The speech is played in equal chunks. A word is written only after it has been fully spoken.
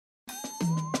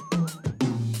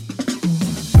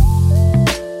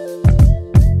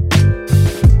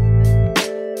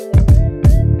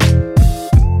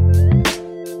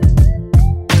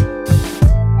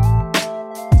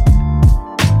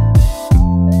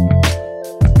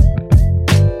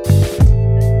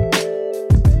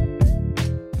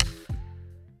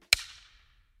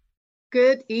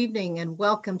Good evening and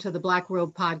welcome to the Black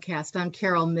Robe Podcast. I'm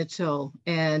Carol Mitchell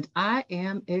and I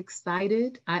am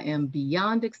excited. I am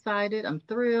beyond excited. I'm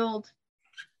thrilled.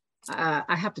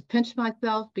 I have to pinch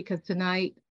myself because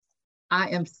tonight I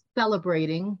am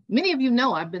celebrating. Many of you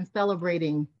know I've been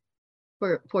celebrating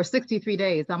for 63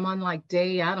 days. I'm on like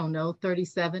day, I don't know,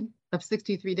 37 of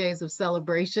 63 days of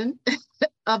celebration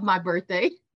of my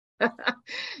birthday.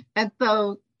 And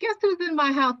so guess who's in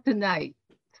my house tonight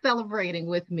celebrating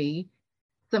with me?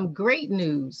 Some great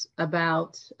news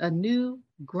about a new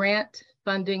grant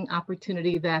funding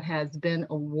opportunity that has been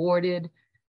awarded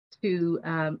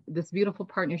to this beautiful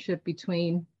partnership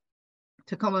between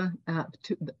Tacoma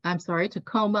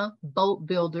Boat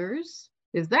Builders.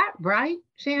 Is that right,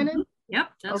 Shannon? Mm-hmm.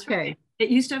 Yep, that's okay. Right. It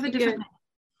used to have a different name.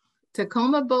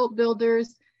 Tacoma Boat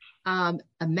Builders,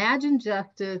 Imagine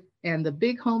Justice, and the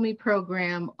Big Homie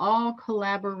program all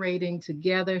collaborating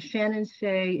together. Shannon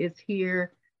Shea is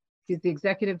here. She's the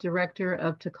executive director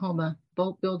of Tacoma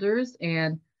Boat Builders,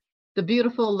 and the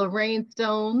beautiful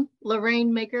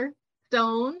Lorraine Maker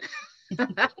Stone,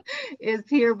 is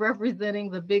here representing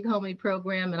the Big Homie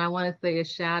program. And I want to say a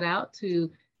shout out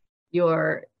to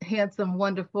your handsome,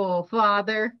 wonderful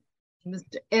father,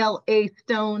 Mr. L.A.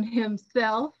 Stone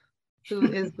himself,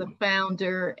 who is the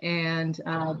founder and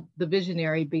the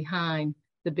visionary behind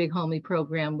the Big Homie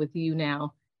program with you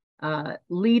now.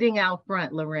 Leading out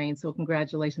front, Lorraine. So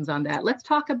congratulations on that. Let's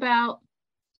talk about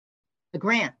the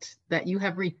grant that you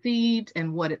have received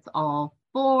and what it's all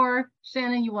for.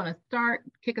 Shannon, you want to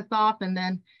kick us off, and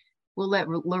then we'll let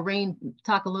Lorraine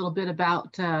talk a little bit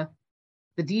about the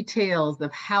details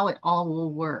of how it all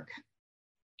will work.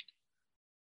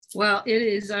 Well,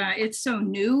 it's so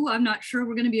new. I'm not sure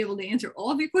we're going to be able to answer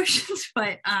all of your questions,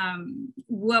 but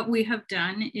what we have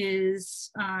done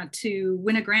is to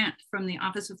win a grant from the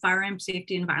Office of Firearm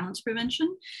Safety and Violence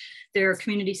Prevention, their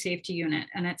community safety unit,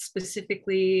 and it's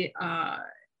specifically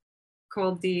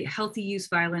called the Healthy Youth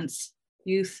Violence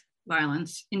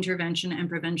Intervention and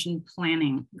Prevention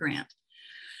Planning Grant.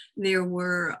 There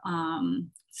were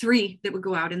 3 that would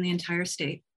go out in the entire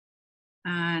state,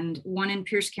 and 1 in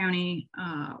Pierce County,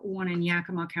 1 in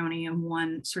Yakima County, and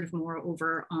 1 sort of more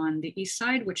over on the east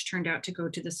side, which turned out to go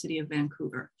to the city of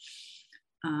Vancouver.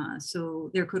 So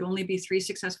there could only be 3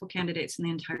 successful candidates in the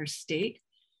entire state.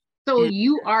 So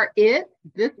you are it?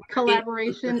 This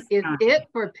collaboration is it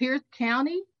for Pierce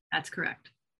County? That's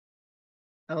correct.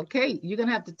 Okay, you're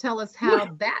gonna have to tell us how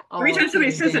that all Every time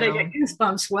somebody says it, I get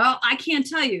goosebumps. Well, I can't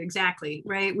tell you exactly,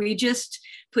 right? We just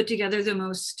put together the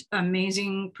most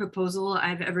amazing proposal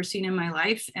I've ever seen in my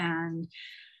life, and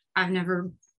I've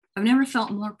never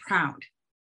felt more proud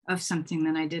of something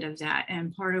than I did of that.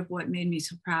 And part of what made me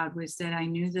so proud was that I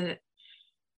knew that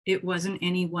it wasn't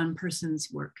any one person's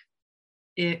work.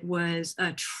 It was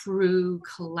a true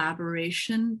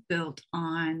collaboration built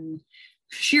on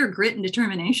sheer grit and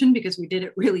determination, because we did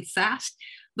it really fast,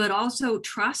 but also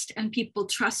trust, and people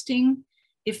trusting.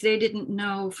 If they didn't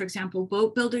know, for example,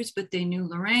 boat builders, but they knew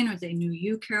Lorraine or they knew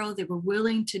you, Carol, they were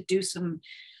willing to do some,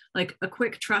 like a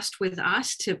quick trust with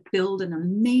us to build an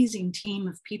amazing team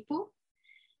of people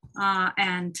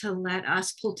and to let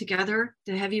us pull together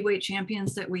the heavyweight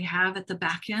champions that we have at the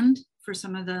back end for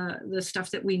some of the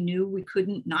stuff that we knew we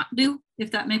couldn't not do,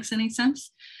 if that makes any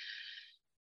sense.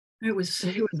 It was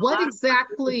what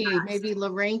exactly, maybe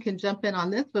Lorraine can jump in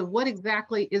on this, but what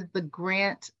exactly is the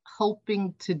grant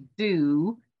hoping to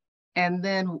do? And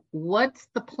then what's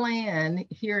the plan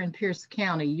here in Pierce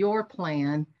County, your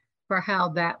plan for how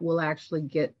that will actually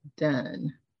get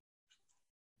done?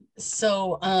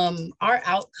 So our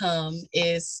outcome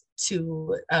is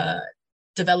to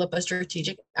develop a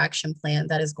strategic action plan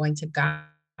that is going to guide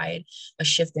a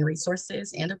shift in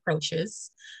resources and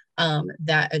approaches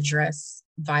that address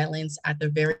violence at the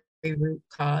very root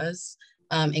cause,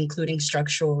 including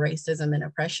structural racism and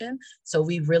oppression. So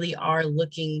we really are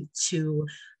looking to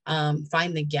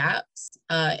find the gaps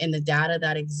in the data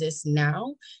that exists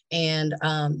now, and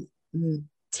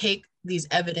take these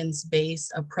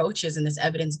evidence-based approaches and this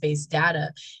evidence-based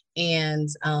data, and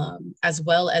as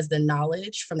well as the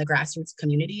knowledge from the grassroots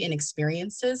community and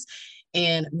experiences,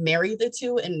 and marry the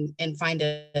two and find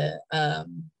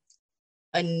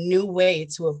a new way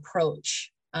to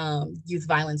approach youth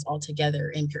violence altogether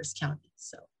in Pierce County.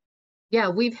 So, yeah,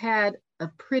 we've had a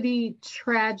pretty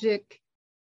tragic,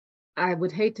 I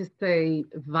would hate to say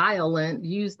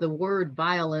use the word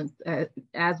violence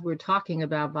as we're talking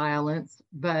about violence,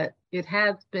 but it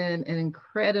has been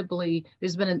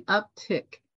there's been an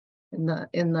uptick in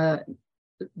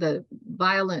the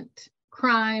violent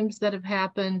crimes that have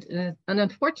happened. And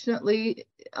unfortunately,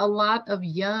 a lot of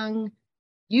young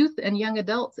youth and young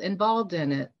adults involved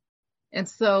in it. And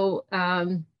so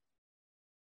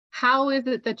how is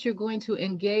it that you're going to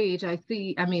engage? I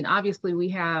mean, obviously we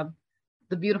have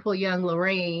the beautiful young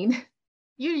Lorraine.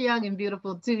 You're young and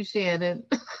beautiful too, Shannon.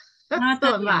 Not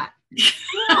So that am young. I.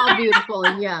 We're all beautiful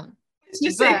and young.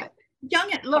 Just say, But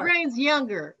young at heart. Lorraine's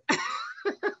younger.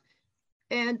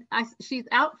 And she's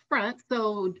out front.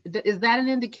 So is that an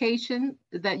indication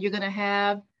that you're going to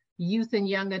have youth and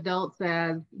young adults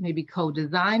as maybe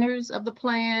co-designers of the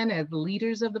plan, as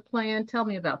leaders of the plan? Tell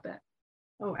me about that.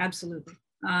 Oh, absolutely.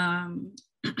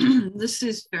 This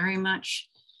is very much,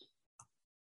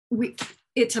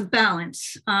 it's a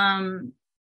balance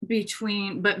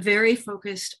between, but very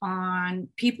focused on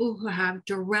people who have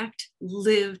direct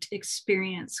lived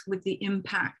experience with the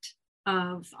impact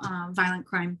of violent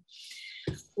crime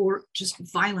or just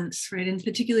violence, right? And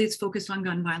particularly it's focused on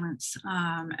gun violence.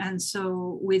 And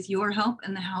so with your help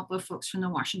and the help of folks from the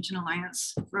Washington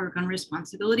Alliance for Gun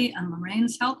Responsibility and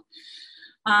Lorraine's help,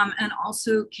 and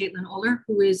also Caitlin Oler,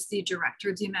 who is the director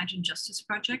of the Imagine Justice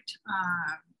Project,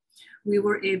 we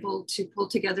were able to pull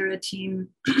together a team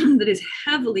that is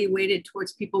heavily weighted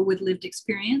towards people with lived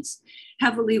experience,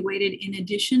 heavily weighted in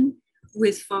addition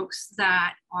with folks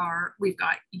that we've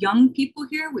got young people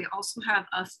here. We also have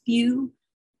a few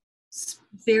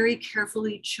very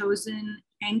carefully chosen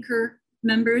anchor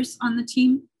members on the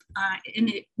team.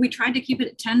 We tried to keep it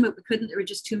at 10, but we couldn't. There were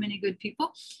just too many good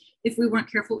people. If we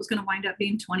weren't careful, it was going to wind up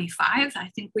being 25. I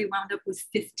think we wound up with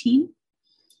 15.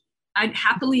 I'd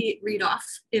happily read off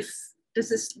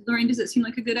Lorraine, does it seem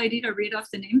like a good idea to read off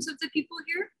the names of the people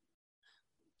here?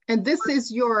 And this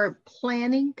is your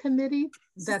planning committee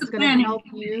that's going to help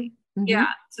you? Mm-hmm. Yeah,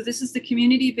 so this is the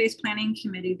community-based planning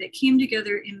committee that came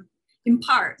together in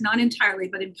part, not entirely,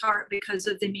 but in part because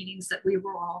of the meetings that we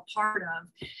were all part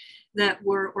of that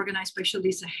were organized by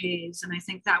Shalisa Hayes. And I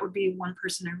think that would be one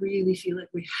person I really feel like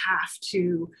we have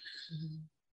to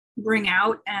bring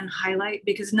out and highlight,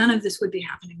 because none of this would be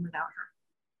happening without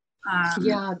her.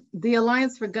 Yeah, the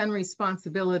Alliance for Gun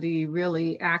Responsibility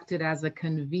really acted as a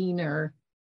convener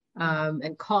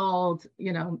and called,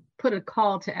 put a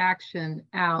call to action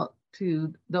out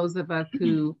to those of us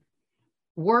who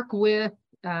work with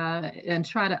and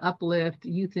try to uplift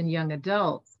youth and young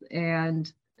adults,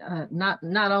 and not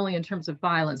only in terms of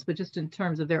violence, but just in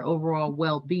terms of their overall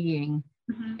well-being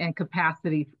and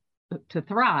capacity to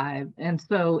thrive. And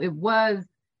so it was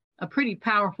a pretty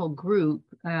powerful group,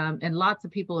 and lots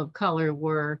of people of color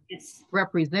were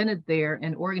represented there,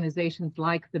 and organizations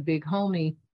like the Big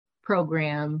Homie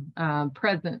program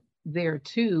present there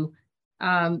too.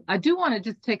 I do want to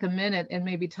just take a minute and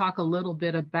maybe talk a little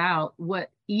bit about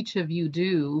what each of you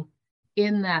do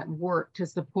in that work to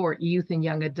support youth and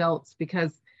young adults,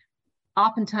 because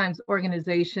oftentimes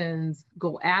organizations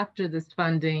go after this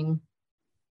funding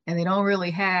and they don't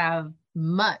really have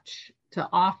much to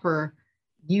offer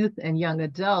youth and young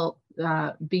adults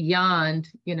beyond,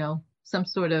 some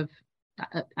sort of,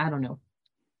 I don't know,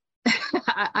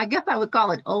 I guess I would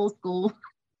call it old school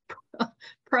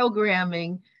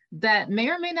programming that may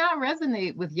or may not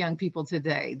resonate with young people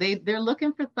today. They're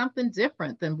looking for something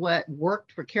different than what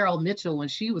worked for Carol Mitchell when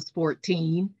she was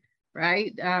 14,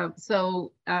 right?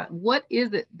 So what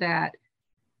is it that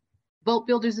Boat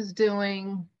Builders is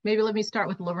doing? Maybe let me start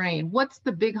with Lorraine. What's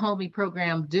the Big Homie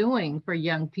program doing for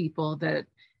young people that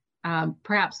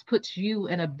perhaps puts you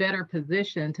in a better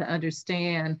position to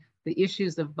understand the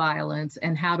issues of violence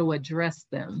and how to address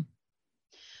them?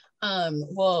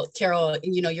 Well, Carol,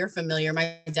 you're familiar.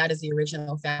 My dad is the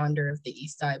original founder of the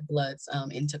Eastside Bloods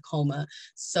in Tacoma.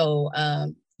 So,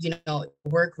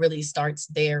 work really starts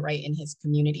there, right, in his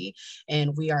community.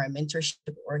 And we are a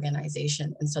mentorship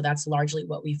organization. And so that's largely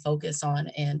what we focus on.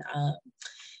 And,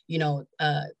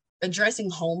 addressing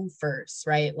home first,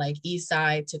 right? Like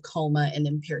Eastside, Tacoma, and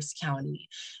then Pierce County.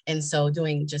 And so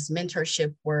doing just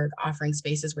mentorship work, offering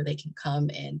spaces where they can come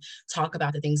and talk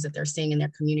about the things that they're seeing in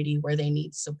their community, where they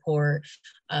need support,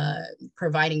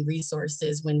 providing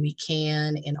resources when we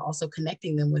can, and also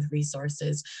connecting them with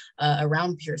resources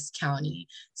around Pierce County.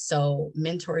 So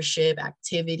mentorship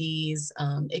activities,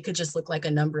 it could just look like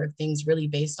a number of things really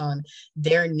based on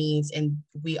their needs. And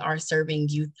we are serving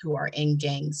youth who are in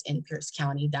gangs in Pierce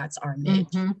County. That's our niche.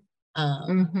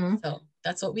 So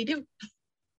that's what we do.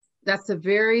 That's a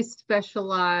very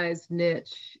specialized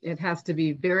niche. It has to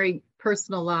be very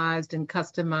personalized and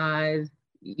customized.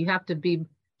 You have to be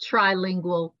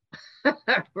trilingual,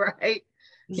 right?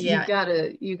 Yeah.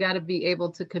 You gotta be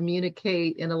able to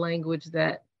communicate in a language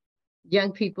that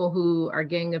young people who are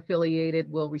gang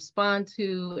affiliated will respond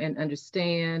to and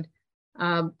understand.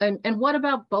 And what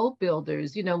about boat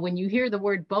builders? You know, when you hear the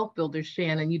word boat builders,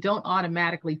 Shannon, you don't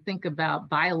automatically think about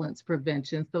violence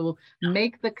prevention. So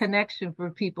make the connection for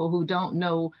people who don't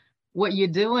know what you're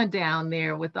doing down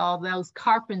there with all those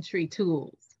carpentry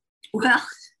tools. Well,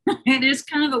 it is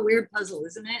kind of a weird puzzle,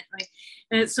 isn't it? Like,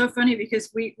 and it's so funny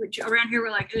because we around here,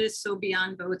 we're like, it is so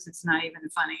beyond boats, it's not even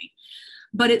funny.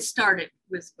 But it started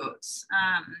with boats.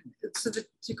 So the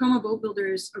Tacoma Boat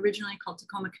Builders, originally called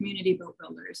Tacoma Community Boat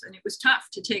Builders, and it was tough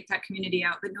to take that community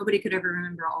out, but nobody could ever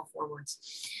remember all 4 words.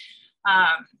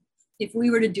 If we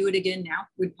were to do it again now,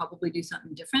 we'd probably do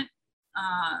something different,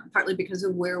 partly because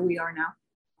of where we are now.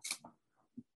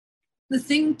 The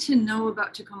thing to know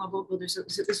about Tacoma Boat Builders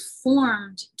is it was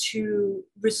formed to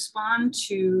respond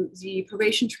to the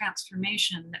probation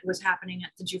transformation that was happening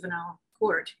at the juvenile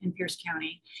court in Pierce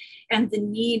County, and the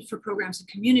need for programs and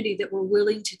community that were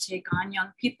willing to take on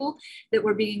young people that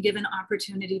were being given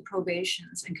opportunity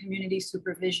probations and community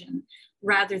supervision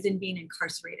rather than being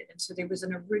incarcerated. And so there was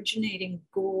an originating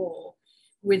goal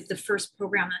with the first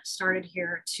program that started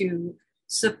here to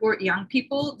support young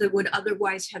people that would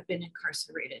otherwise have been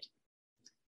incarcerated,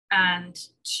 and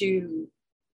to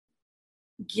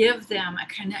give them a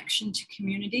connection to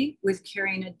community with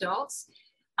caring adults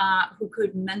who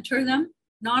could mentor them,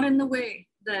 not in the way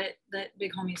that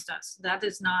Big Homies does. That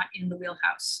is not in the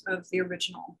wheelhouse of the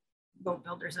original boat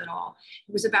builders at all.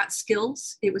 It was about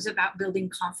skills. It was about building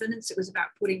confidence. It was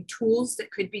about putting tools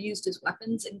that could be used as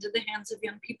weapons into the hands of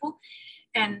young people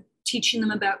and teaching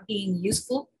them about being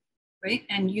useful, right?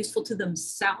 And useful to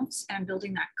themselves and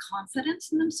building that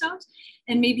confidence in themselves,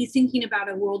 and maybe thinking about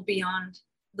a world beyond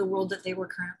the world that they were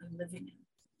currently living in.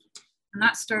 And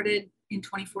that started in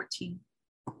 2014.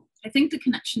 I think the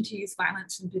connection to youth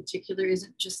violence in particular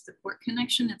isn't just the court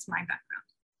connection, it's my background.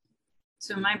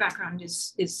 So my background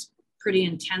is pretty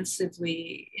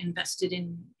intensively invested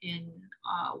in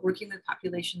working with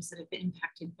populations that have been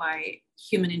impacted by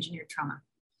human engineered trauma.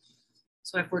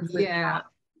 So I've worked with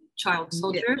child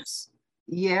soldiers.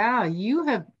 Yeah, you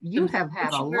have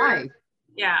had a life.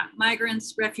 Yeah,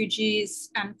 migrants,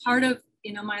 refugees, and part of,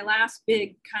 you know, my last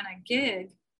big kind of gig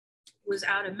was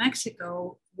out of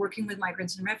Mexico, working with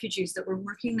migrants and refugees that were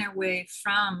working their way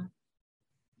from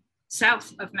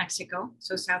south of Mexico,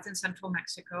 so South and Central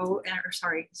Mexico, or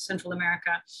sorry, Central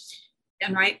America,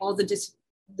 and right, all the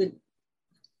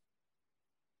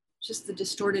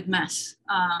distorted mess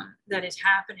that is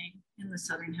happening in the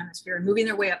Southern Hemisphere, and moving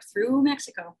their way up through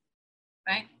Mexico,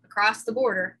 right, across the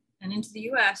border and into the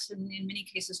US, and in many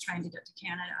cases trying to get to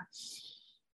Canada.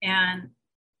 And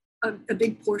a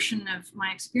big portion of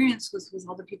my experience was with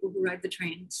all the people who ride the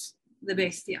trains, the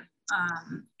bestia,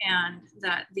 and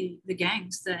that the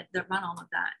gangs that run all of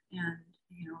that, and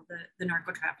you know, the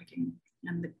narco trafficking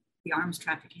and the arms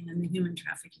trafficking and the human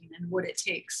trafficking, and what it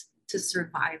takes to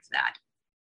survive that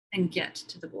and get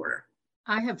to the border.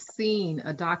 I have seen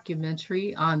a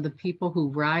documentary on the people who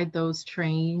ride those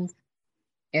trains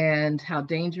and how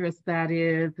dangerous that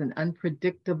is and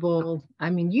unpredictable. I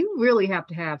mean, you really have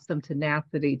to have some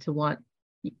tenacity to want,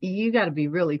 you got to be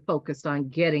really focused on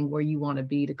getting where you want to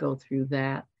be to go through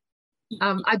that.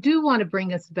 I do want to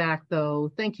bring us back though.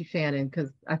 Thank you, Shannon,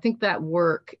 because I think that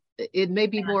work, it may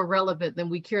be more relevant than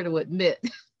we care to admit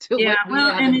to what we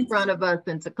have in front of us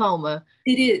in Tacoma.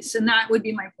 It is, and that would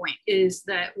be my point, is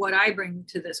that what I bring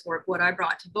to this work, what I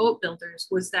brought to boat builders,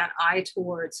 was that eye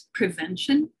towards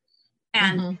prevention,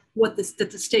 and that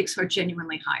the stakes are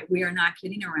genuinely high. We are not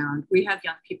kidding around. We have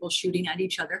young people shooting at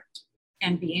each other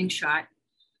and being shot,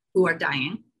 who are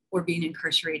dying or being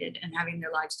incarcerated and having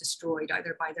their lives destroyed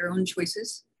either by their own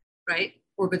choices, right,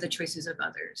 or by the choices of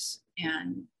others.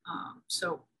 And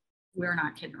so we're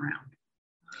not kidding around.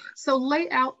 So lay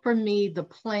out for me the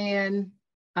plan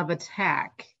of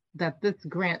attack that this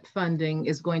grant funding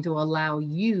is going to allow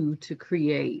you to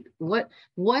create. What's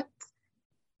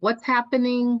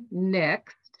happening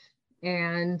next,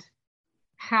 and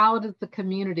how does the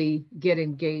community get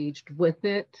engaged with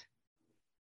it?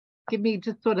 Give me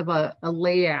just sort of a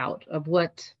layout of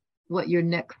what your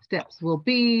next steps will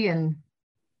be. And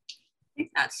I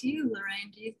think that's you,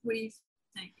 Lorraine. What do you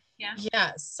think?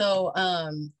 Yeah, so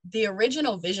the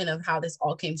original vision of how this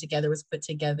all came together was put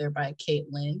together by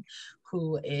Caitlin,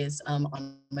 who is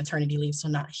on maternity leave, so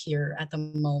not here at the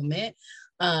moment.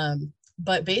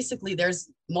 But basically, there's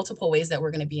multiple ways that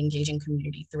we're going to be engaging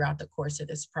community throughout the course of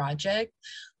this project.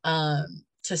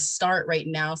 to start right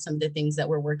now, some of the things that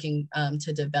we're working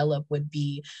to develop would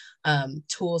be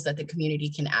tools that the community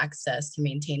can access to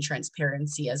maintain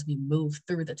transparency as we move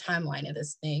through the timeline of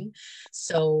this thing.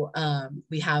 So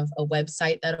we have a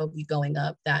website that'll be going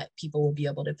up that people will be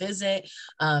able to visit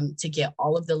to get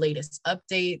all of the latest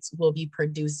updates. We'll be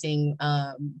producing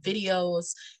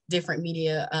videos, different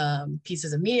media,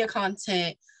 pieces of media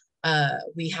content.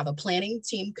 We have a planning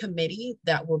team committee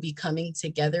that will be coming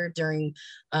together during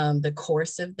the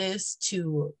course of this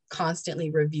to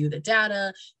constantly review the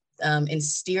data and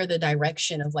steer the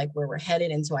direction of like where we're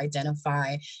headed, and to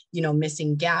identify, you know,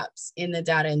 missing gaps in the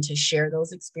data, and to share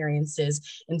those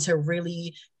experiences, and to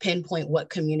really pinpoint what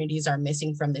communities are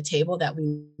missing from the table that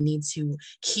we need to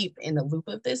keep in the loop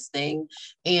of this thing.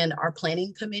 And our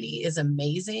planning committee is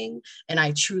amazing. And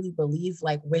I truly believe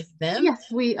like with them, yes,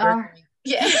 we are.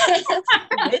 Yeah,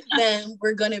 with them,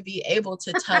 we're going to be able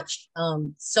to touch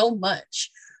so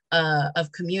much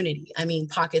of community. I mean,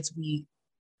 pockets we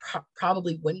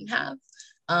probably wouldn't have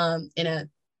in a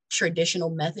traditional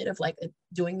method of like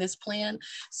doing this plan.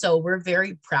 So we're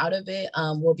very proud of it.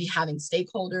 We'll be having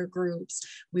stakeholder groups.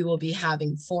 We will be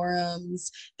having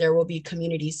forums. There will be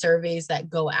community surveys that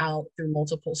go out through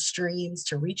multiple streams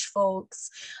to reach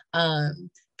folks.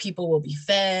 People will be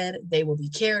fed, they will be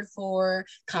cared for,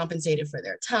 compensated for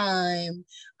their time,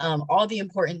 all the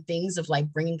important things of like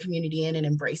bringing community in and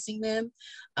embracing them.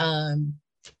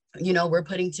 You know, we're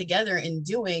putting together and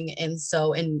doing. And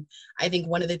so, and I think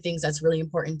one of the things that's really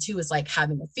important too is like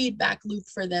having a feedback loop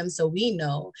for them. So we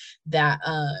know that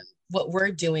what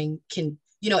we're doing can,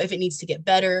 you know, if it needs to get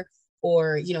better,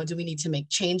 or, you know, do we need to make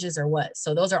changes or what?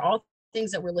 So those are all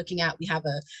things that we're looking at. We have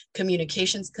a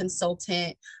communications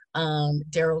consultant,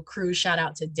 Daryl Cruz. Shout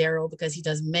out to Daryl because he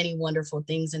does many wonderful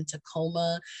things in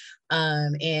Tacoma.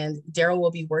 And Daryl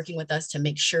will be working with us to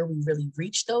make sure we really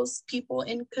reach those people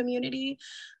in community.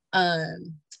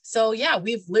 So yeah,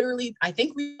 we've literally, I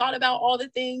think we thought about all the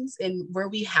things, and where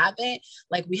we haven't,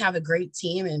 like we have a great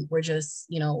team, and we're just,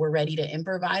 you know, we're ready to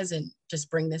improvise and just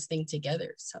bring this thing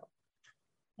together. So.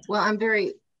 Well, I'm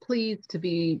very pleased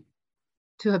to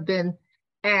have been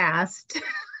asked.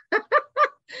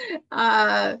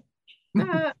 I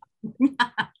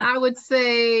would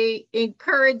say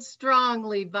encouraged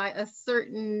strongly by a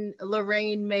certain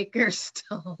Lorraine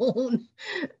Makerstone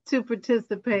to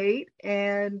participate.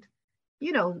 And,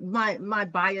 you know, my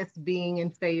bias being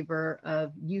in favor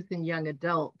of youth and young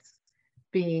adults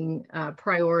being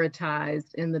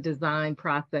prioritized in the design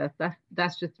process.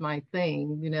 That's just my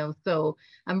thing, you know. So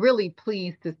I'm really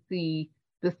pleased to see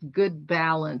this good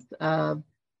balance of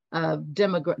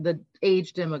the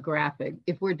age demographic.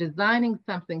 If we're designing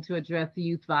something to address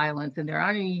youth violence and there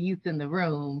aren't any youth in the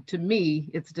room, to me,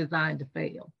 it's designed to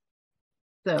fail.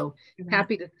 So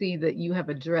happy to see that you have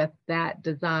addressed that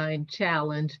design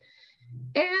challenge.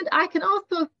 And I can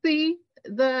also see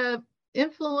the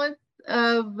influence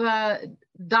of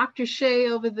Dr. Shea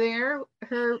over there,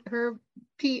 her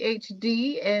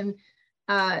PhD and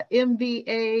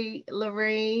MBA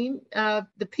Lorraine,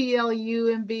 the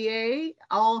PLU MBA,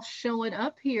 all showing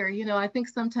up here. You know, I think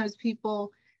sometimes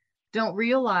people don't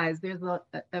realize there's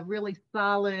a really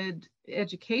solid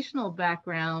educational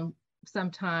background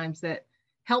sometimes that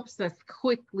helps us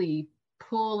quickly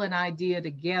pull an idea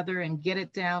together and get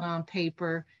it down on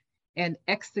paper and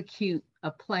execute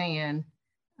a plan.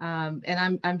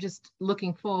 And I'm just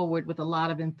looking forward with a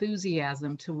lot of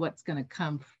enthusiasm to what's going to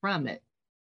come from it.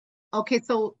 Okay,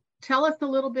 so tell us a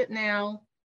little bit now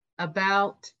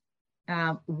about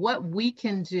what we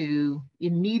can do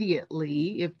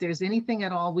immediately, if there's anything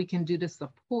at all we can do to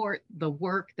support the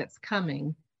work that's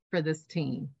coming for this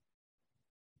team.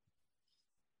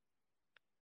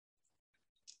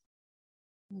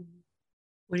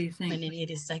 What do you think? I need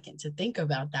a second to think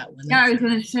about that one. Yeah, I was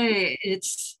going to say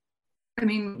I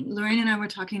mean, Lorraine and I were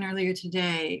talking earlier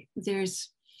today. There's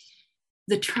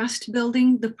the trust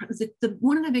building.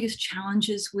 One of the biggest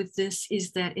challenges with this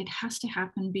is that it has to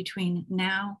happen between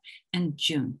now and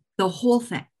June. The whole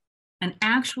thing. An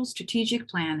actual strategic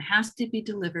plan has to be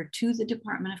delivered to the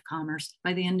Department of Commerce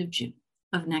by the end of June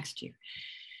of next year.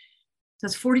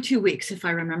 That's 42 weeks, if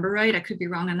I remember right. I could be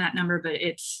wrong on that number, but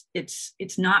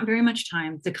it's not very much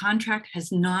time. The contract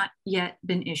has not yet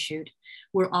been issued.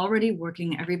 We're already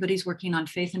working, everybody's working on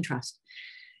faith and trust.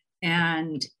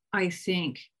 And I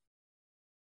think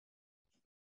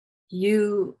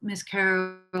you, Ms.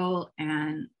 Carol,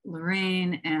 and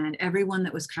Lorraine, and everyone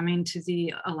that was coming to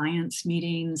the Alliance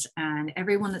meetings, and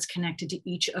everyone that's connected to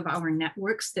each of our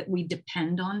networks that we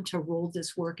depend on to roll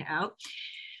this work out,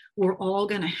 we're all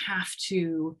going to have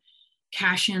to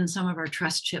cash in some of our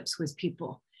trust chips with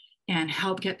people and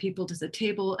help get people to the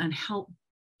table and help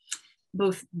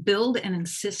both build and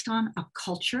insist on a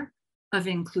culture of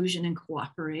inclusion and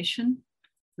cooperation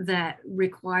that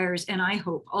requires, and I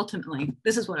hope ultimately,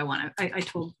 this is what I want. I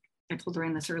told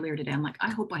Lorraine this earlier today. I'm like, I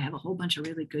hope I have a whole bunch of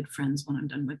really good friends when I'm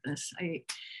done with this.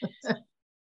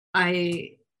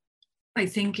 I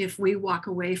think if we walk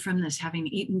away from this having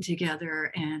eaten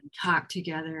together and talked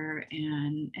together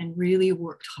and really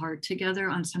worked hard together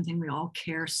on something we all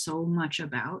care so much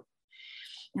about,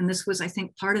 and this was, I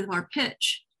think, part of our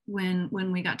pitch when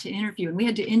we got to interview, and we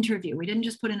had to interview. We didn't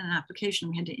just put in an application,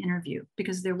 we had to interview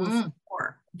because there were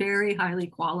 4 very highly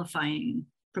qualifying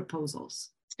proposals.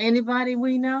 Anybody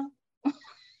we know?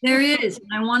 There is,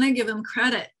 and I want to give them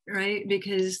credit, right?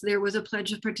 Because there was a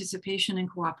pledge of participation and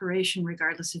cooperation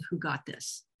regardless of who got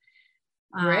this.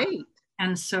 Great.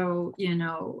 And so, you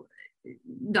know,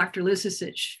 Dr.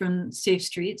 Lisicich from Safe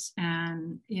Streets,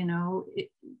 and, you know,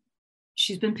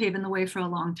 she's been paving the way for a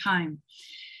long time.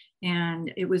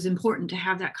 And it was important to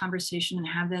have that conversation and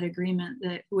have that agreement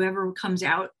that whoever comes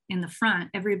out in the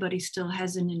front, everybody still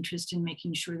has an interest in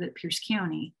making sure that Pierce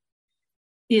County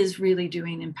is really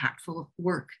doing impactful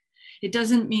work. It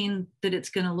doesn't mean that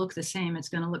it's going to look the same. It's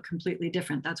going to look completely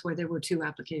different. That's why there were 2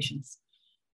 applications,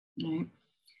 right?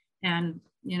 And,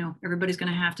 you know, everybody's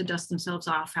going to have to dust themselves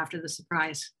off after the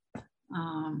surprise.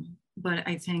 But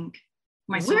I think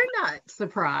myself, we're not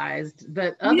surprised,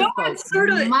 but other folks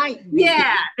might be.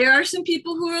 Yeah, there are some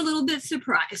people who are a little bit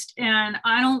surprised, and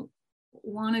I don't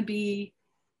want to be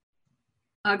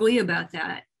ugly about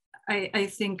that. I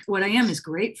think what I am is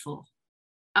grateful.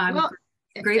 Well,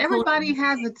 everybody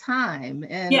has a time,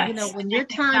 and yes, you know, when your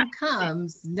time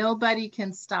comes, nobody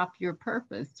can stop your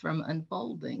purpose from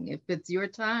unfolding. If it's your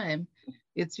time,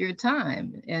 it's your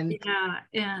time. And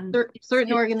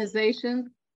certain organizations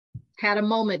had a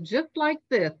moment just like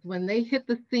this when they hit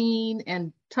the scene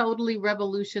and totally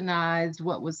revolutionized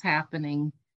what was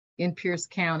happening in Pierce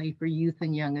County for youth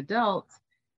and young adults.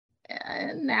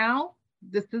 And now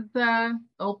this is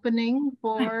opening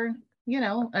for, you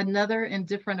know, another and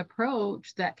different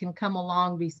approach that can come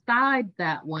along beside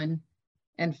that one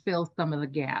and fill some of the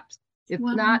gaps. It's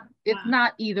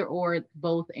not either or, it's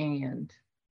both and.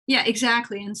 Yeah,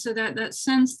 exactly. And so that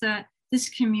sense that this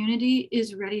community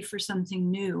is ready for something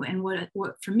new. And what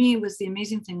for me was the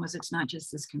amazing thing was it's not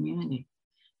just this community,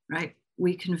 right?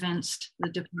 We convinced the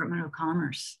Department of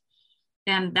Commerce,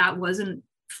 and that wasn't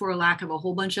for a lack of a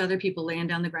whole bunch of other people laying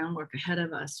down the groundwork ahead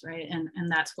of us, right? And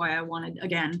that's why I wanted,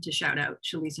 again, to shout out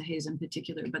Shalisa Hayes in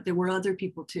particular, but there were other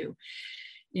people too,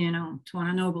 you know,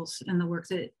 Tawana Nobles and the work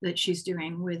that she's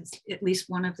doing with at least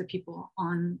one of the people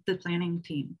on the planning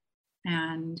team.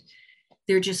 And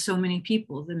there are just so many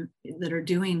people that are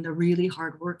doing the really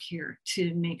hard work here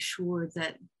to make sure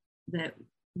that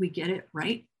we get it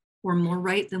right, or more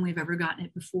right than we've ever gotten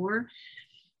it before.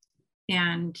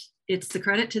 And it's the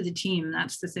credit to the team.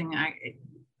 That's the thing. I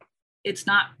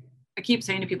keep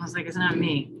saying to people, it's like, it's not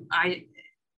me.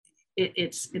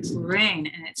 It's Lorraine,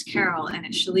 and it's Carol, and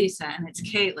it's Shalisa, and it's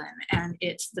Caitlin, and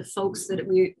it's the folks that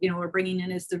we, you know, are bringing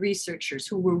in as the researchers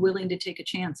who were willing to take a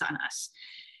chance on us,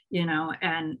 you know,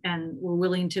 and we're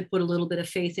willing to put a little bit of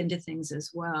faith into things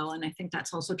as well. And I think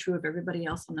that's also true of everybody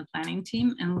else on the planning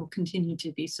team, and will continue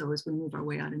to be so as we move our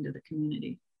way out into the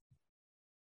community.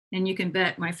 And you can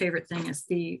bet my favorite thing is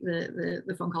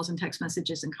the phone calls and text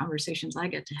messages and conversations I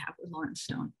get to have with Lawrence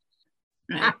Stone.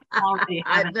 Right? Already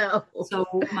I know. So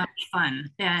much fun.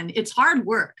 And it's hard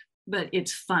work, but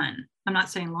it's fun. I'm not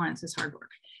saying Lawrence is hard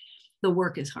work. The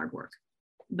work is hard work,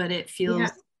 but it feels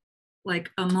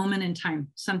like a moment in time.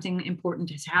 Something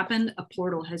important has happened. A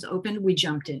portal has opened. We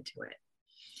jumped into it.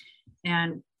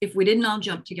 And if we didn't all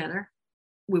jump together,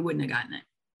 we wouldn't have gotten it.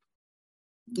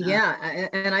 Yeah,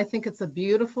 and I think it's a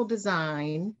beautiful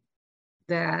design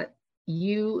that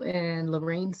you and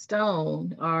Lorraine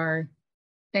Stone are,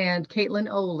 and Caitlin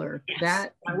Oler. Yes.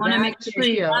 I want to make sure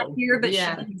she's not here, but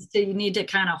you need to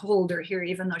kind of hold her here,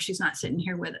 even though she's not sitting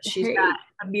here with us. She's got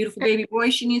a beautiful baby boy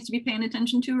she needs to be paying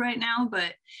attention to right now,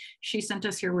 but she sent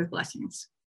us here with blessings.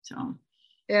 So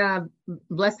yeah,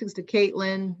 blessings to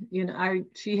Caitlin. You know,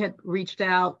 she had reached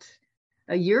out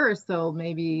a year or so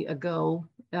maybe ago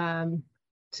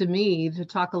to me to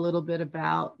talk a little bit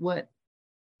about what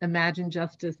Imagine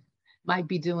Justice might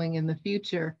be doing in the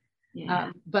future.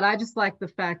 Yeah. But I just like the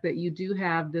fact that you do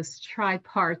have this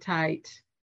tripartite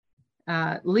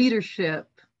leadership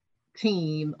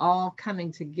team all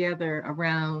coming together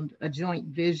around a joint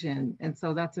vision. And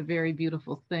so that's a very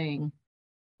beautiful thing.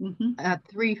 Mm-hmm. A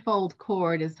threefold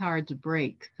cord is hard to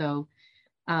break. So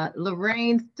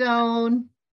Lorraine Stone,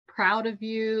 proud of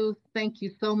you. Thank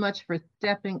you so much for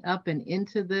stepping up and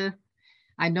into this.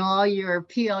 I know all your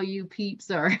PLU peeps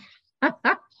are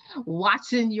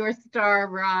watching your star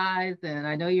rise. And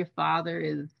I know your father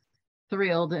is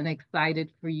thrilled and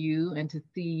excited for you and to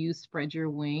see you spread your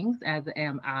wings, as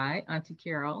am I, Auntie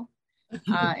Carol.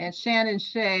 And Shannon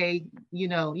Shay, you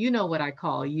know what I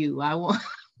call you. I won't,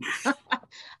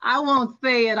 I won't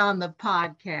say it on the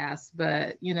podcast,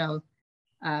 but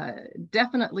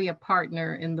definitely a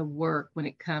partner in the work when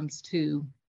it comes to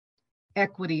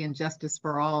equity and justice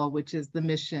for all, which is the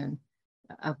mission,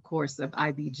 of course, of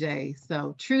IBJ.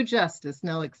 So true justice,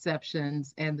 no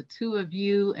exceptions. And the two of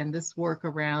you and this work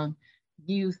around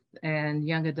youth and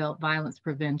young adult violence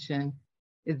prevention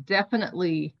is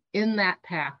definitely in that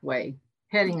pathway,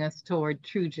 heading us toward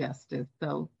true justice.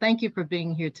 So thank you for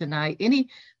being here tonight. Any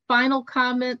final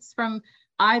comments from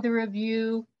either of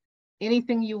you?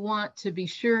 Anything you want to be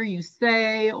sure you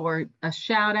say, or a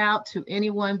shout out to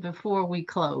anyone before we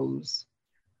close?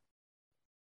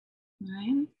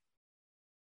 Ryan?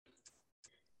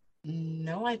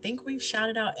 No, I think we've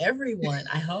shouted out everyone.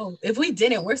 I hope. If we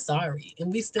didn't, we're sorry,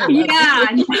 and we still love you.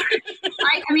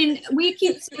 I mean, we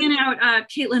keep saying out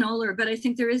Caitlin Oler, but I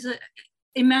think there is a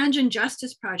Imagine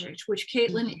Justice Project, which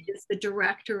Caitlin is the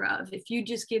director of. If you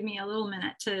just give me a little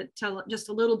minute to tell just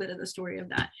a little bit of the story of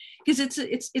that, because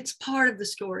it's part of the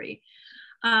story.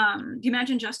 The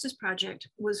Imagine Justice Project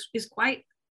is quite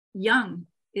young.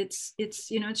 It's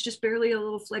just barely a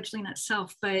little fledgling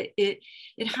itself, but it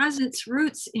has its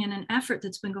roots in an effort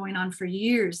that's been going on for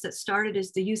years that started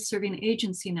as the Youth Serving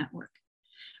Agency Network,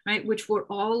 right? Which were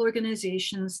all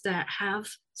organizations that have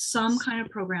some kind of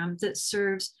program that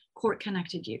serves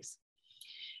court-connected youth.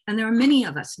 And there are many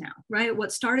of us now, right?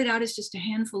 What started out as just a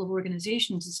handful of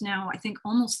organizations is now, I think,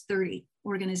 almost 30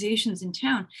 organizations in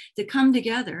town that come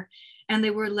together, and they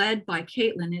were led by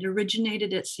Caitlin. It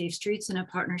originated at Safe Streets in a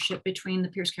partnership between the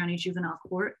Pierce County Juvenile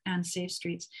Court and Safe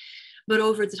Streets. But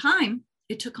over the time,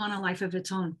 it took on a life of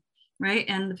its own, right?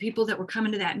 And the people that were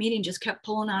coming to that meeting just kept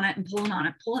pulling on it and pulling on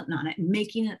it, pulling on it, and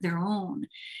making it their own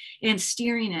and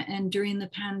steering it. And during the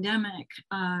pandemic,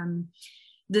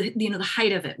 the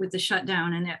height of it with the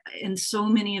shutdown, and so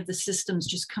many of the systems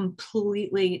just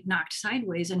completely knocked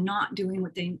sideways and not doing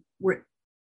what they were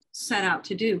set out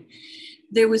to do.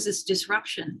 There was this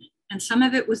disruption, and some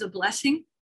of it was a blessing,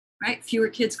 right? Fewer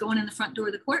kids going in the front door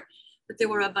of the court, but there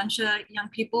were a bunch of young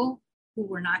people who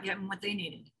were not getting what they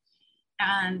needed.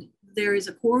 And there is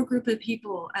a core group of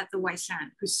people at the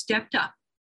YSAN who stepped up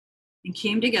and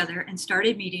came together and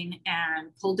started meeting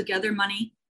and pulled together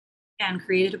money and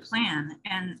created a plan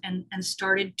and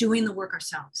started doing the work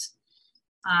ourselves.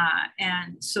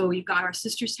 And so you've got our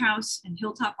Sisters House and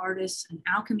Hilltop Artists and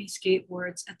Alchemy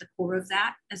Skateboards at the core of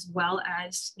that, as well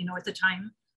as, at the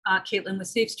time, Caitlin with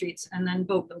Safe Streets, and then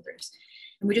Boat Builders.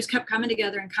 And we just kept coming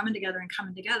together and coming together and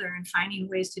coming together and finding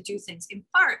ways to do things, in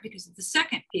part because of the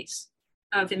second piece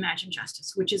of Imagine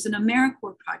Justice, which is an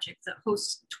AmeriCorps project that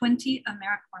hosts 20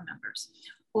 AmeriCorps members,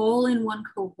 all in one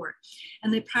cohort.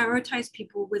 And they prioritize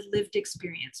people with lived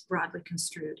experience, broadly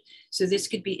construed. So this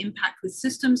could be impact with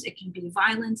systems, it can be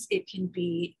violence, it can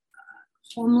be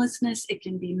homelessness, it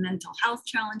can be mental health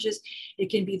challenges, it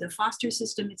can be the foster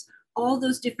system. It's all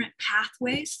those different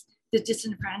pathways that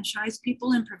disenfranchise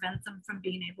people and prevent them from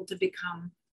being able to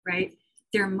become, right,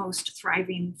 their most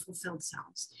thriving, fulfilled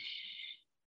selves.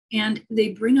 And they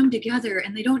bring them together,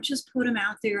 and they don't just put them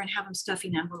out there and have them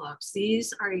stuffing envelopes.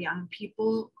 These are young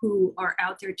people who are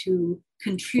out there to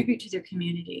contribute to their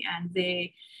community, and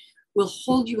they will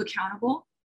hold you accountable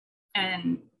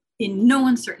and in no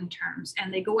uncertain terms.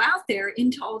 And they go out there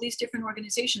into all these different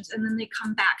organizations, and then they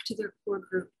come back to their core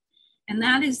group. And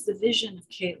that is the vision of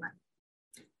Caitlin,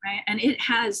 right? And it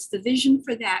has, the vision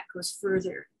for that goes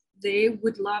further. They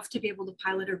would love to be able to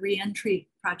pilot a reentry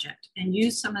project and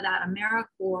use some of that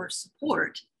AmeriCorps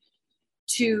support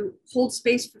to hold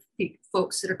space for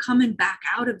folks that are coming back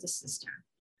out of the system,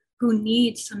 who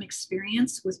need some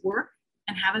experience with work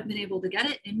and haven't been able to get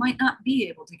it and might not be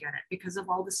able to get it because of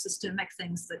all the systemic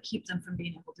things that keep them from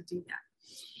being able to do that.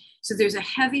 So there's a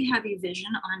heavy, heavy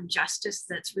vision on justice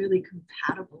that's really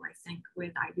compatible, I think,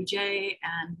 with IBJ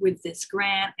and with this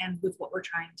grant and with what we're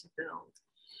trying to build.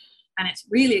 And it's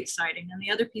really exciting. And the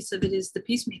other piece of it is the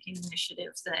peacemaking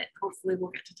initiative that hopefully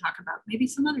we'll get to talk about maybe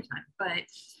some other time, but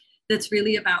that's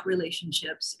really about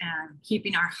relationships and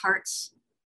keeping our hearts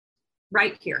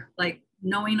right here, like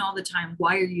knowing all the time,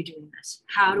 why are you doing this?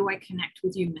 How do I connect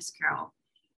with you, Miss Carol?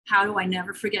 How do I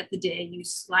never forget the day you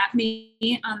slapped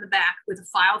me on the back with a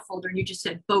file folder and you just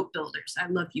said, Boat Builders, I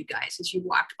love you guys, as you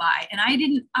walked by. And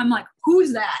I'm like,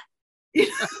 who's that?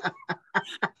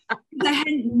 I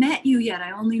hadn't met you yet.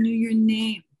 I only knew your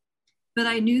name. But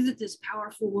I knew that this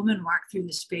powerful woman walked through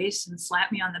the space and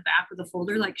slapped me on the back with a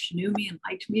folder like she knew me and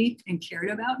liked me and cared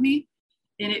about me.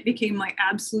 And it became my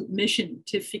absolute mission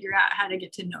to figure out how to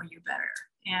get to know you better.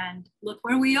 And look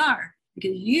where we are,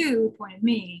 because you pointed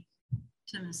me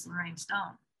to Miss Lorraine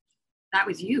Stone. That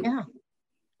was you. Yeah.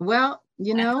 Well,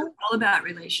 you know, it's all about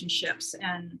relationships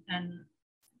and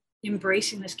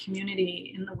embracing this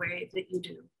community in the way that you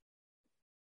do.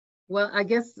 Well, I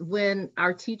guess when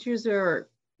our teachers are,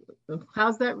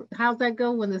 how's that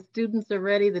go? When the students are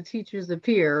ready, the teachers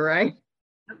appear, right?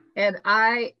 And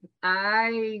I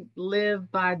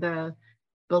live by the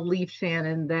belief,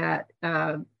 Shannon, that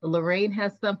Lorraine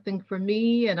has something for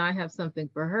me and I have something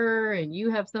for her, and you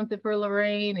have something for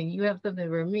Lorraine and you have something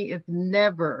for me. It's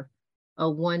never a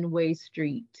one-way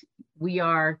street. We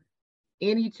are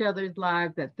in each other's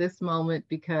lives at this moment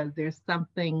because there's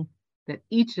something that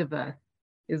each of us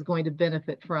is going to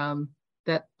benefit from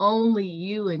that only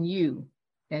you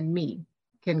and me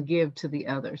can give to the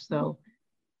other. So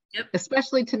yep.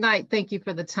 Especially tonight, thank you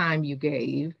for the time you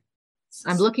gave.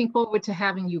 I'm looking forward to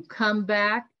having you come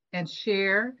back and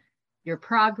share your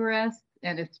progress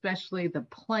and especially the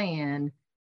plan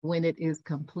when it is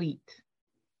complete.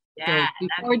 Yeah. So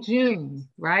before June,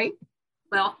 right?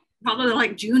 Well, probably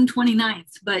like June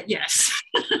 29th, but yes.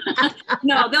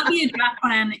 No, there'll be a draft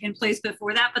plan in place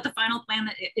before that, but the final plan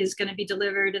that is going to be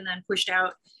delivered and then pushed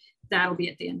out, that'll be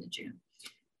at the end of June.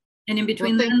 And in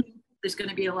between then, there's going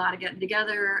to be a lot of getting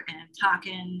together and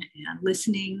talking and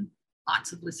listening,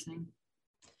 lots of listening.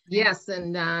 Yes,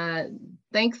 and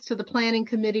thanks to the planning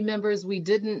committee members. We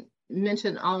didn't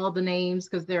mention all the names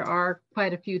because there are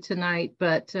quite a few tonight,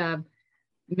 but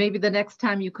maybe the next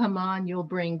time you come on, you'll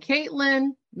bring Caitlin,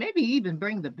 maybe even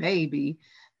bring the baby,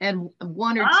 and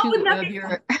one or two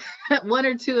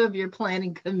of your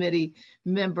planning committee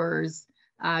members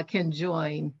can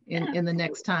join in the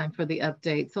next time for the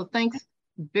update. So thanks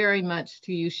very much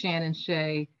to you, Shannon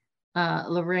Shea,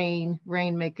 Lorraine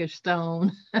Rainmaker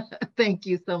Stone. Thank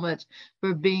you so much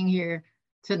for being here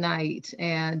tonight.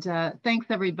 And thanks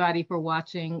everybody for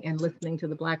watching and listening to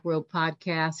the Black Robe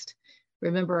podcast.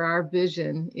 Remember, our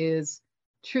vision is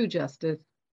true justice,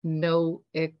 no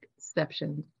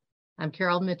exceptions. I'm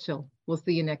Carol Mitchell. We'll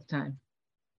see you next time.